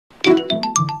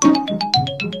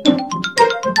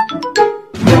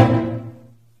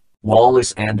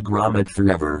Wallace and Gromit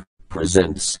Forever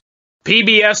presents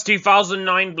PBS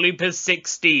 2009 Bloopers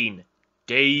 16,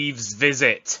 Dave's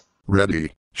Visit.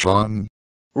 Ready, Sean?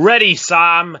 Ready,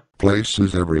 Sam.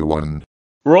 Places everyone.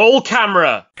 Roll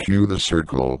camera. Cue the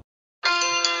circle.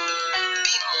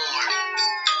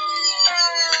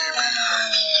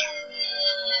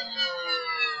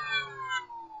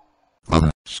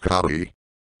 Scotty.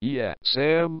 Yeah,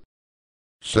 Sam?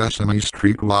 Sesame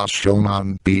Street was shown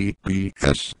on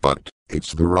PBS, but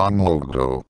it's the wrong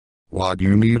logo. What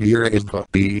you need here is the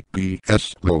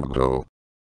PBS logo.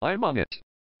 I'm on it.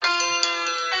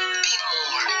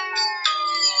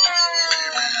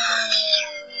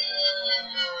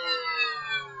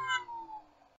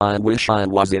 I wish I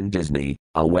was in Disney.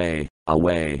 Away,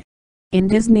 away. In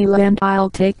Disneyland I'll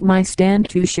take my stand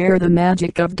to share the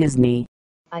magic of Disney.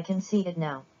 I can see it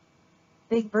now.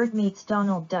 Big Bird meets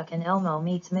Donald Duck and Elmo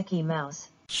meets Mickey Mouse.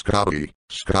 Scotty,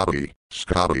 Scotty,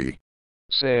 Scotty.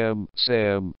 Sam.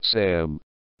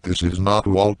 This is not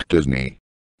Walt Disney.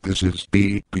 This is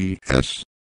PBS.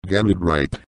 Get it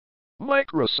right.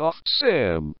 Microsoft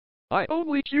Sam. I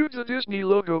only cued the Disney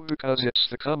logo because it's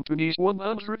the company's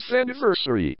 100th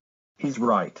anniversary. He's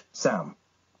right, Sam.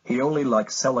 He only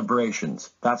likes celebrations,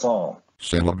 that's all.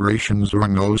 Celebrations or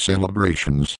no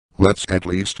celebrations, let's at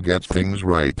least get things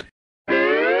right.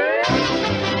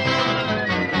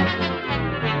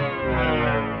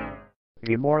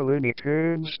 The more Looney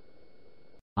Tunes.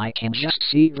 I can just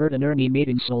see Bert and Ernie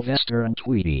meeting Sylvester and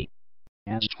Tweety.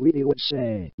 As Tweety would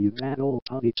say, you that old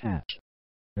tubby tat.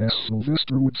 As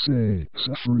Sylvester would say,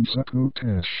 suffering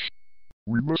succotash.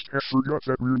 We must have forgot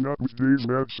that we're not with Dave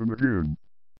Madson again.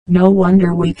 No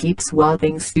wonder we keep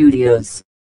swapping studios.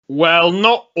 Well,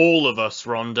 not all of us,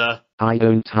 Rhonda. I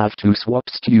don't have to swap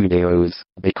studios,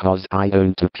 because I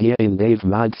don't appear in Dave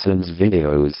Madson's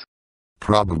videos.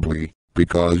 Probably,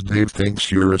 because Dave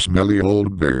thinks you're a smelly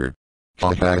old bear.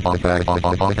 Raffle,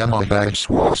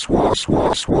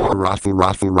 raffle,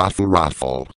 raffle,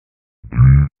 raffle.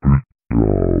 Down.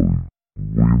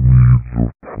 We need the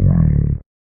clue.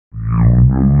 You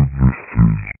know this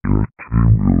is getting old.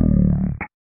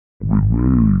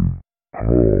 Remain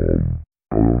calm.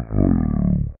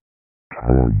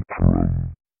 Tantrum is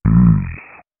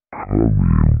coming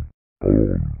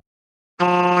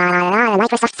on.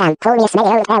 Microsoft Sam, call me a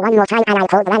smelly old bear one more time and I'll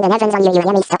call Brandon Evans on you. You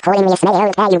hear me? Stop calling me a smelly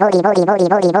old bear, you body.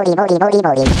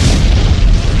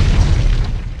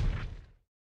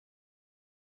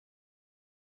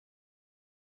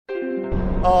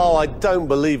 Oh, I don't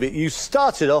believe it. You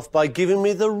started off by giving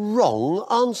me the wrong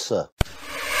answer.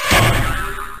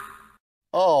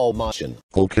 Oh, Martian.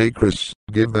 Okay, Chris,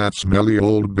 give that smelly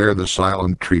old bear the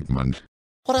silent treatment.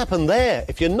 What happened there?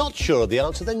 If you're not sure of the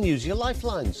answer, then use your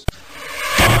lifelines.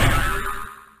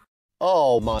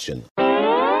 Oh, Martian.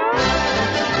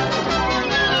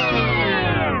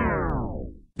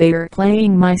 They're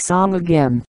playing my song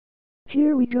again.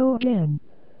 Here we go again.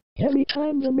 Every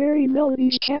time the Merry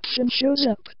Melodies caption shows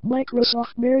up,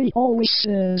 Microsoft Mary always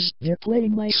says, they're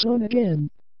playing my song again.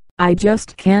 I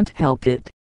just can't help it.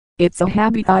 It's a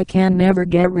habit I can never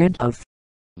get rid of.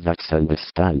 That's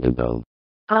understandable.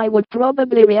 I would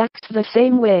probably react the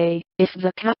same way, if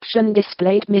the caption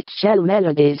displayed Mitchell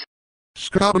Melodies.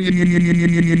 Scotty.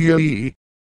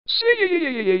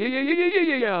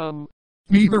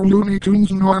 Neither Looney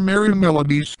Tunes nor Merry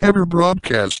Melodies ever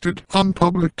broadcasted on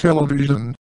public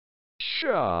television.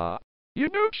 Sure. You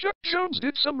know Chuck Jones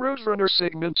did some Roadrunner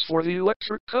segments for the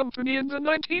Electric Company in the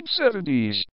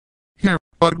 1970s. Yeah,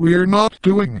 but we're not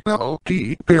doing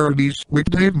LT parodies with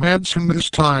Dave Madson this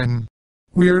time.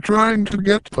 We're trying to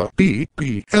get the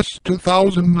PBS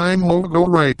 2009 logo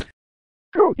right.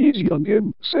 Go easy on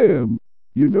him, Sam.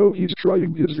 You know he's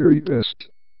trying his very best.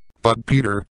 But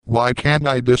Peter, why can't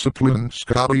I discipline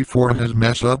Scotty for his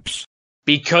mess-ups?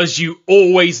 Because you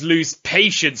always lose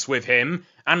patience with him,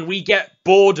 and we get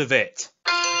bored of it.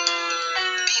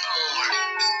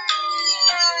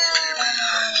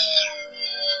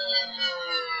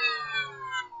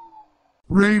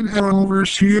 Rain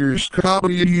overseer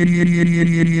Scotty.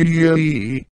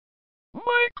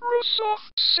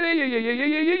 Microsoft Sam.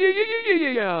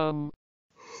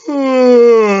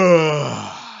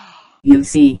 You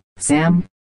see, Sam?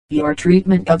 Your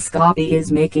treatment of Scotty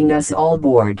is making us all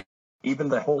bored. Even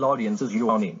the whole audience is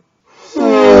yawning.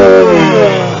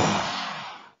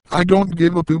 I don't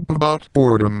give a poop about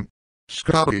boredom.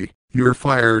 Scotty, you're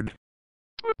fired.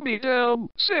 Put me down,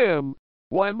 Sam.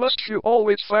 Why must you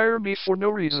always fire me for no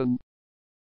reason?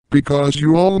 Because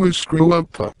you always screw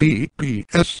up the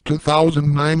PBS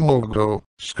 2009 logo,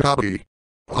 Scotty.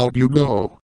 Out you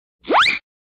go.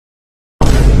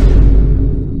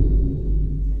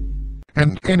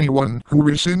 and anyone who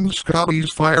rescinds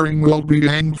Scotty's firing will be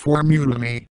hanged for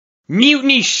mutiny.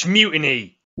 Mutiny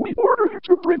schmutiny! We order you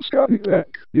to bring Scotty back,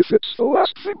 if it's the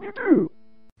last thing you do.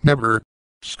 Never.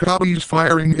 Scotty's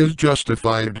firing is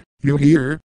justified. You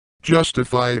hear?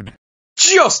 Justified.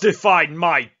 Justified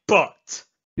my butt!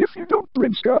 If you don't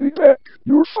bring Scotty back,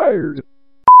 you're fired.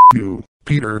 You,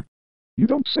 Peter. You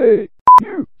don't say.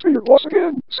 You to your boss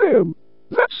again, Sam.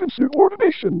 That's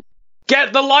insubordination.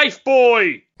 Get the life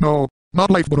boy! No, not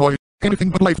life boy. Anything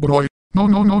but life boy. No,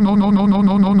 no, no, no, no, no, no,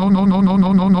 no, no, no, no, no, no,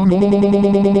 no,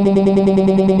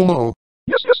 no, no.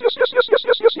 Yes, yes, yes, yes, yes, yes,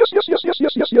 yes, yes, yes, yes, yes,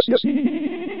 yes, yes, yes, yes,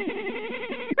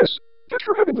 yes. Get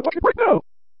your head in the bucket right now.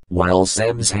 While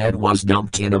Sam's head was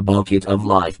dumped in a bucket of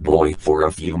Lifebuoy for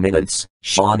a few minutes,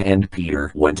 Sean and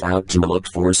Peter went out to look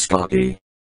for Scotty.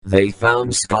 They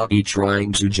found Scotty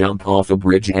trying to jump off a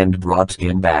bridge and brought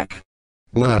him back.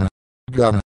 La.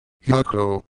 Gonna.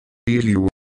 Yucko. Ew.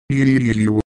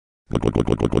 Ew.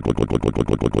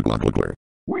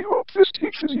 We hope this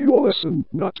teaches you a lesson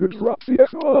not to drop the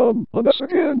F-bomb on us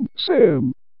again,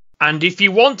 Sam. And if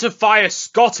you want to fire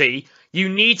Scotty, you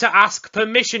need to ask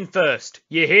permission first.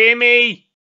 You hear me?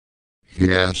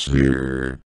 Yes,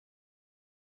 sir.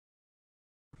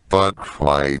 Butt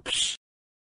wipes.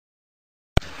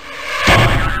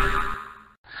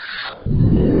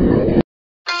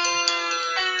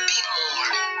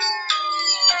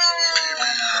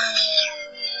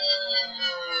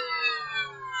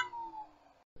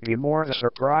 Be more the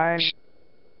surprise?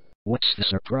 What's the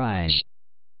surprise?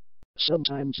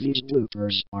 Sometimes these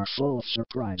bloopers are full of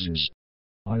surprises.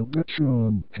 I'll bet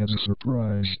Sean has a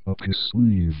surprise up his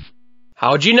sleeve.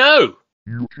 How'd you know?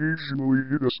 You occasionally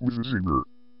hit us with a zinger.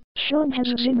 Sean has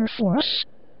a zinger for us?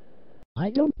 I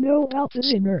don't know about the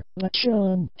zinger, but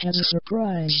Sean has a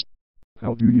surprise.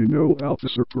 How do you know about the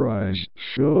surprise,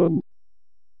 Sean?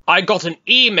 I got an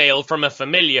email from a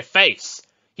familiar face.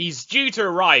 He's due to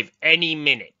arrive any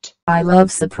minute. I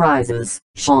love surprises,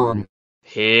 Sean.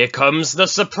 Here comes the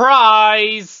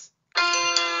surprise!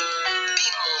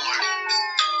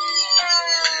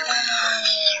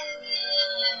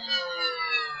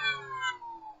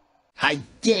 Hi,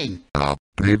 Dave.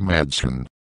 Dave Madson.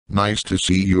 Nice to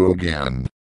see you again.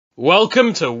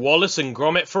 Welcome to Wallace and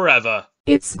Gromit Forever.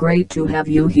 It's great to have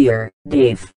you here,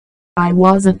 Dave. I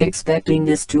wasn't expecting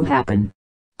this to happen.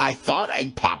 I thought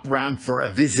I'd pop round for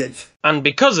a visit. And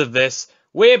because of this,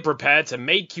 we're prepared to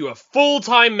make you a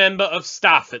full-time member of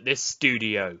staff at this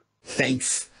studio.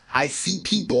 Thanks. I see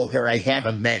people here I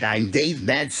haven't met. I'm Dave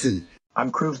Madson.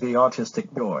 I'm Cruz the autistic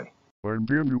boy. I'm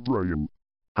Daniel Bryan.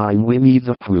 I'm Winnie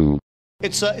the Pooh.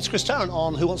 It's Chris Tarrant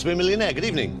on Who Wants to Be a Millionaire. Good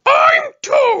evening. I'm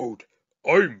Toad.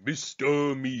 I'm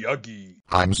Mr. Miyagi.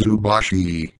 I'm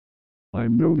Zubashi.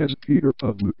 I'm known as Peter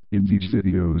Public in these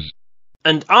videos.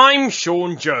 And I'm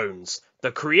Sean Jones,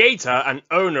 the creator and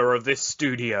owner of this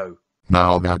studio.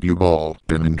 Now that you've all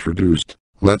been introduced,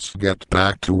 let's get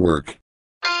back to work.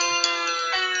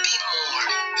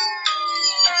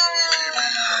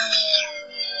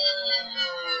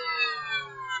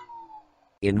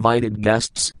 Invited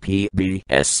guests,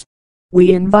 PBS.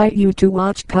 We invite you to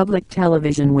watch public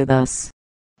television with us.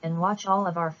 And watch all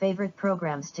of our favorite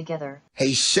programs together.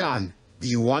 Hey, Sean, do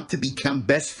you want to become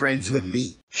best friends with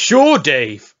me? Sure,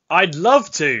 Dave. I'd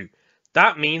love to.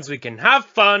 That means we can have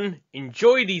fun,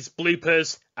 enjoy these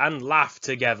bloopers, and laugh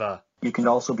together. You can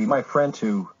also be my friend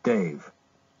too, Dave.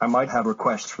 I might have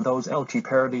requests for those LT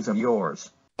parodies of yours.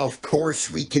 Of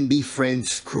course we can be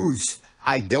friends, Cruz.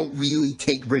 I don't really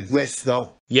take requests,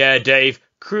 though. Yeah, Dave.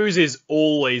 Cruz is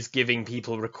always giving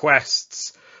people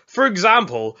requests. For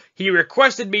example, he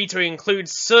requested me to include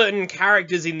certain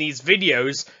characters in these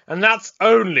videos, and that's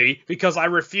only because I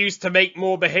refuse to make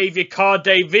more Behavior Card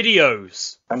Day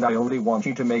videos. And I only want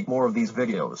you to make more of these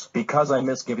videos, because I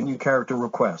miss giving you character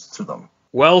requests to them.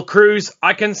 Well, Cruz,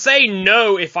 I can say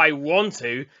no if I want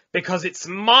to, because it's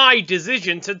my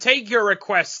decision to take your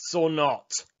requests or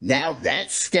not. Now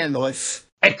that's scandalous.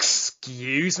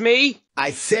 Excuse me?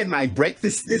 I said my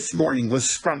breakfast this morning was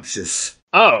scrumptious.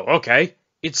 Oh, okay.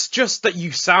 It's just that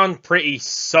you sound pretty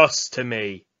sus to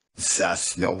me.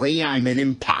 Sus? No way, I'm an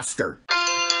imposter.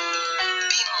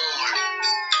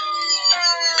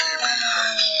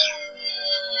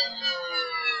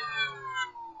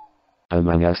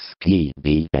 Among Us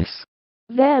PBS.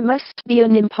 There must be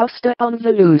an imposter on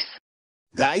the loose.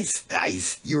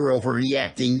 Guys, you're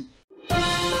overreacting.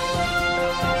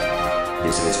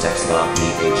 This is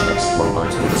text.dhx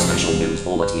Robot with a special news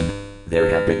bulletin. There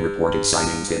have been reported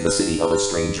sightings in the city of a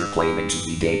stranger claiming to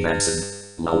be Dave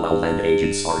Madson. LOL, and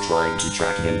agents are trying to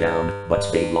track him down,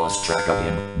 but they've lost track of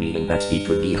him, meaning that he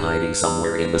could be hiding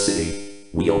somewhere in the city.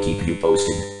 We'll keep you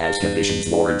posted as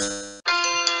conditions warrant.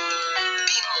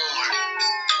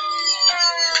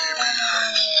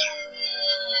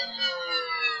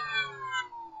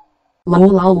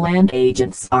 Lolo land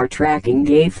agents are tracking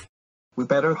Dave. We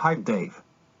better hide Dave.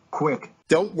 Quick.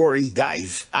 Don't worry,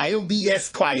 guys. I'll be as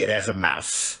quiet as a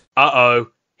mouse. Uh-oh.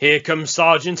 Here comes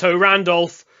Sergeant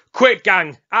O'Randolph. Quick,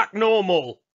 gang. Act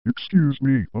normal. Excuse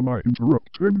me, am I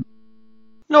interrupting?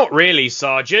 Not really,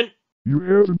 Sergeant. You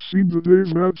haven't seen the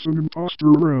Dave Madson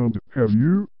imposter around, have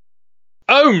you?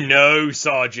 Oh no,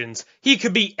 Sergeant. He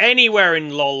could be anywhere in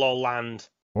Lolo Land.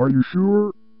 Are you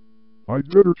sure? I'd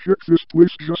better check this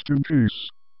place just in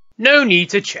case. No need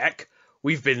to check.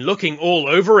 We've been looking all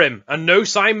over him, and no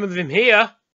sign of him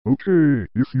here. Okay,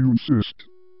 if you insist.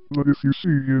 But if you see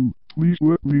him, please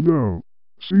let me know.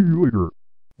 See you later.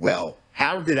 Well,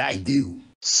 how did I do?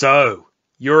 So,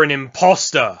 you're an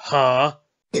imposter, huh?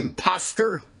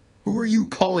 Imposter? Who are you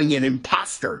calling an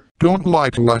imposter? Don't lie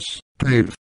to us,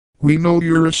 Dave. We know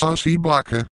you're a saucy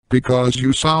baka, because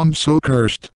you sound so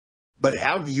cursed. But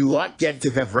how do you lot get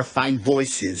to have refined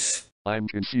voices? I'm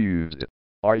confused.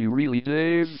 Are you really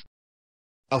Dave?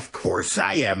 Of course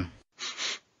I am.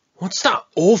 What's that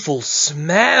awful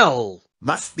smell?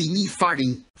 Must be me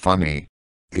farting. Funny.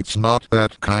 It's not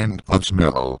that kind of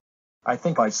smell. I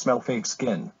think I smell fake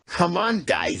skin. Come on,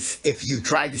 guys. If you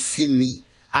try to skin me,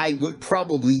 I would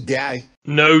probably die.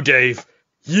 No, Dave.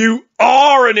 You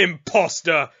are an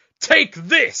imposter! Take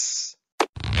this!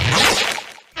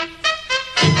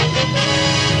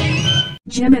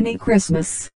 Jiminy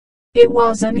Christmas. It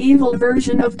was an evil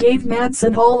version of Dave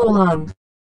Madson all along.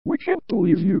 We can't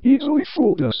believe you easily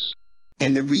fooled us.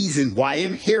 And the reason why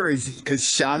I'm here is because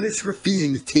Sean is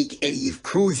refusing to take any of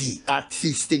Cruzy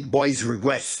autistic boy's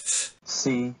requests.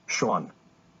 See, Sean.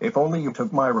 If only you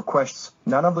took my requests,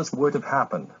 none of this would have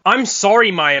happened. I'm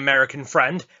sorry, my American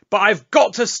friend, but I've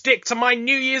got to stick to my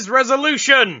New Year's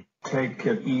resolution! Take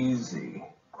it easy.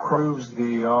 Cruise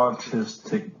the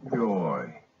autistic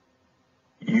boy.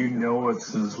 You know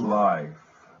it's his life.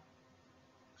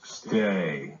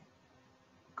 Stay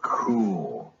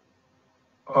cool.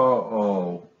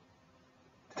 Uh-oh.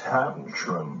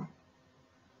 Tantrum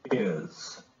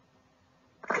is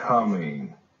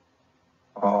coming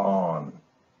on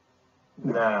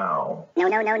now. No,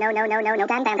 damn,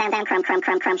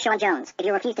 Sean Jones. If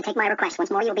you refuse to take my request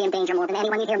once more, you'll be in danger more than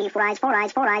anyone you hear me. Four eyes.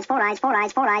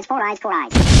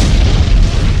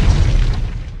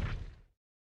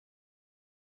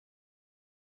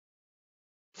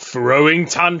 Throwing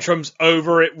tantrums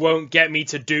over it won't get me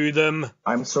to do them.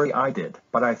 I'm sorry I did,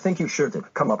 but I think you should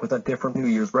have come up with a different New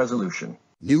Year's resolution.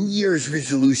 New Year's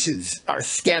resolutions are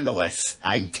scandalous.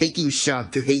 I'm taking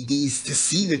Sean to Hades to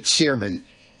see the chairman,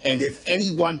 and if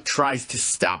anyone tries to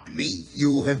stop me,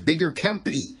 you will have bigger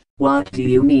company. What do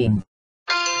you mean?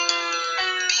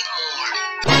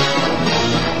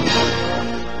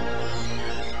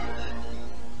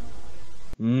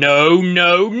 No!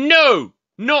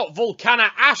 Not Volcana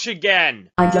Ash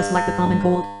again! I'm just like the common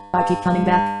cold. I keep coming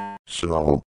back.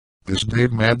 So, this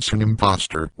Dave Madson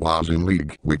imposter was in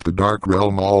league with the Dark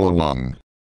Realm all along.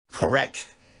 Correct.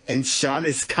 And Sean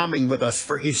is coming with us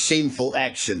for his shameful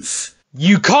actions.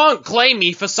 You can't claim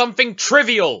me for something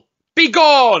trivial! Be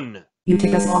gone! You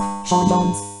tick us off, Sean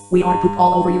Jones. We are poop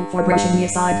all over you for brushing me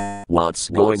aside. What's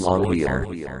going on here?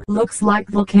 Looks like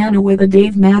Volcana with a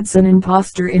Dave Madson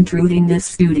imposter intruding this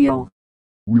studio.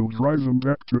 We'll drive them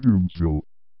back to Doomsville.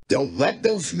 Don't let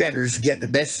those matters get the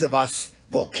best of us,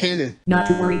 Volcana. Not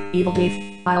to worry, evil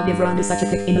Dave. I'll give Rhonda such a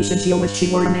thick emotion she'll wish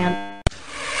she were a man.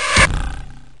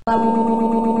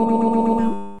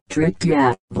 Trick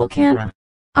ya, Volcana.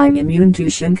 I'm immune to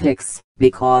Shin Kicks,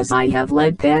 because I have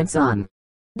lead pants on.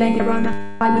 Dang it,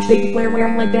 Rhonda. I wish they declare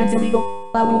wearing lead pants illegal.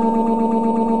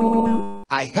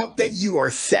 I hope that you are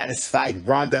satisfied,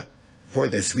 Rhonda. For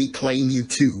this we claim you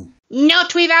too.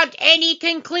 Not without any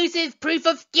conclusive proof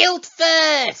of guilt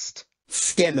first!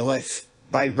 Scandalous.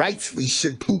 By rights, we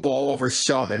should poop all over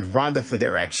Sean and Rhonda for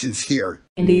their actions here.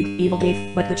 Indeed, evil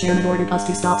Dave, but the chairman ordered us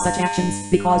to stop such actions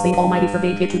because the Almighty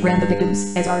forbade it to brand the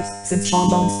victims as ours, since Sean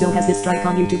Bones still has this strike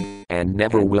on YouTube. And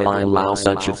never will I allow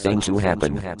such a thing to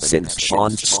happen, since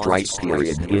Sean's strike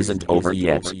period isn't over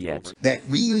yet. That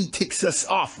really ticks us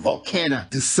off, Volcana.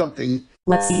 Do something.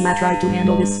 Let's see Matt try to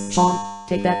handle this. Sean,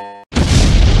 take that.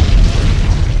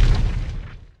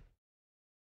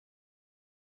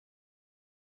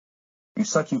 You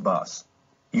suck, you boss.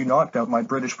 You knocked out my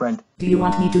British friend. Do you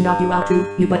want me to knock you out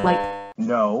too, you butt like?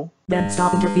 No. Then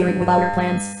stop interfering with our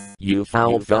plans. You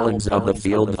foul felons of the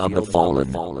field of the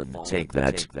fallen. Take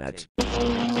that.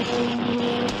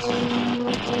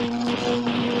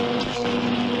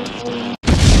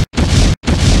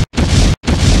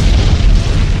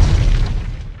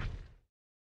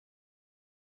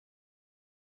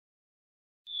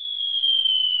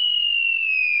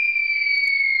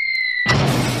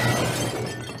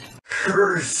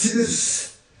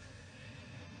 curses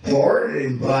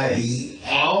ordered by the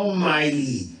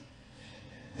Almighty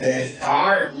that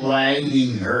aren't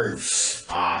landing her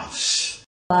spots.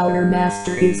 Our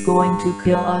master is going to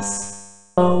kill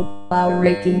us. Oh, our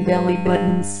raking belly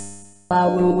buttons.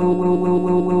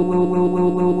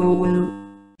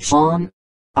 Sean,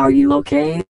 are you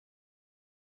okay?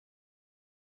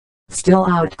 Still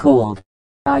out cold.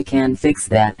 I can fix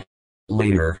that.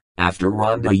 Later, after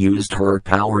Rhonda used her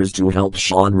powers to help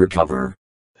Sean recover.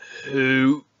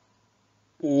 Who?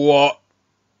 What?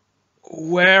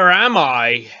 Where am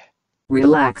I?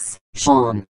 Relax,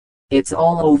 Sean. It's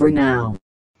all over now.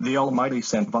 The Almighty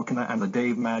sent Volcana and the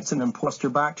Dave Madson imposter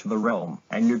back to the realm,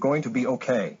 and you're going to be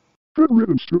okay. Good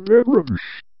riddance to that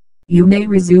rubbish. You may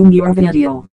resume your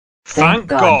video. Thank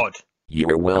God.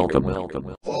 You're welcome.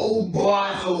 Oh,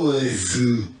 boy,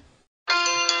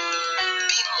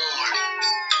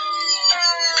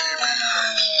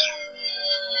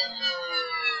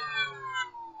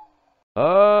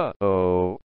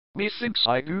 Uh-oh. Methinks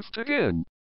I goofed again.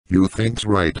 You think's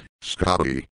right,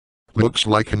 Scotty. Looks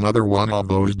like another one of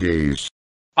those days.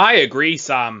 I agree,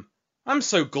 Sam. I'm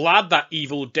so glad that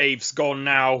evil Dave's gone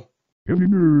now. Any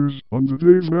news on the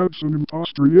Dave Madson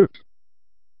imposter yet?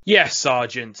 Yes,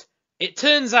 Sergeant. It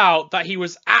turns out that he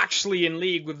was actually in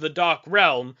league with the Dark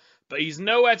Realm, but he's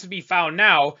nowhere to be found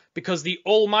now because the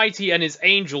Almighty and his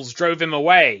angels drove him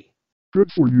away.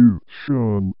 Good for you,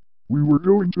 Sean. We were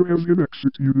going to have him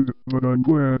executed, but I'm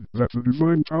glad that the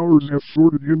divine powers have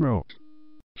sorted him out.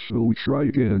 Shall we try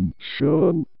again,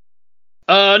 Sean?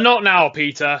 Not now,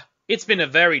 Peter. It's been a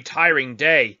very tiring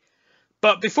day.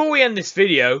 But before we end this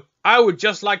video, I would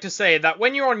just like to say that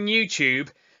when you're on YouTube,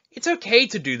 it's okay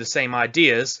to do the same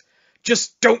ideas.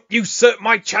 Just don't usurp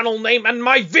my channel name and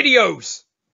my videos!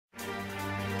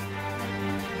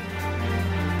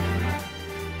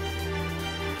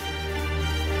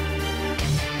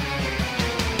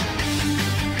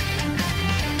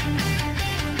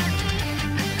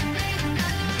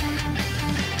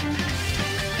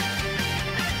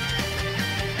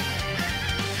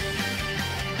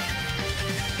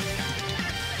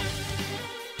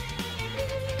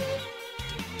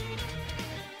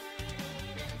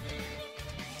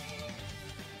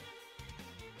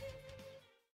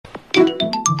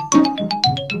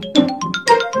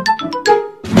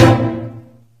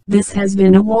 This has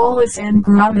been a Wallace and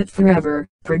Gromit Forever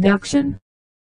production.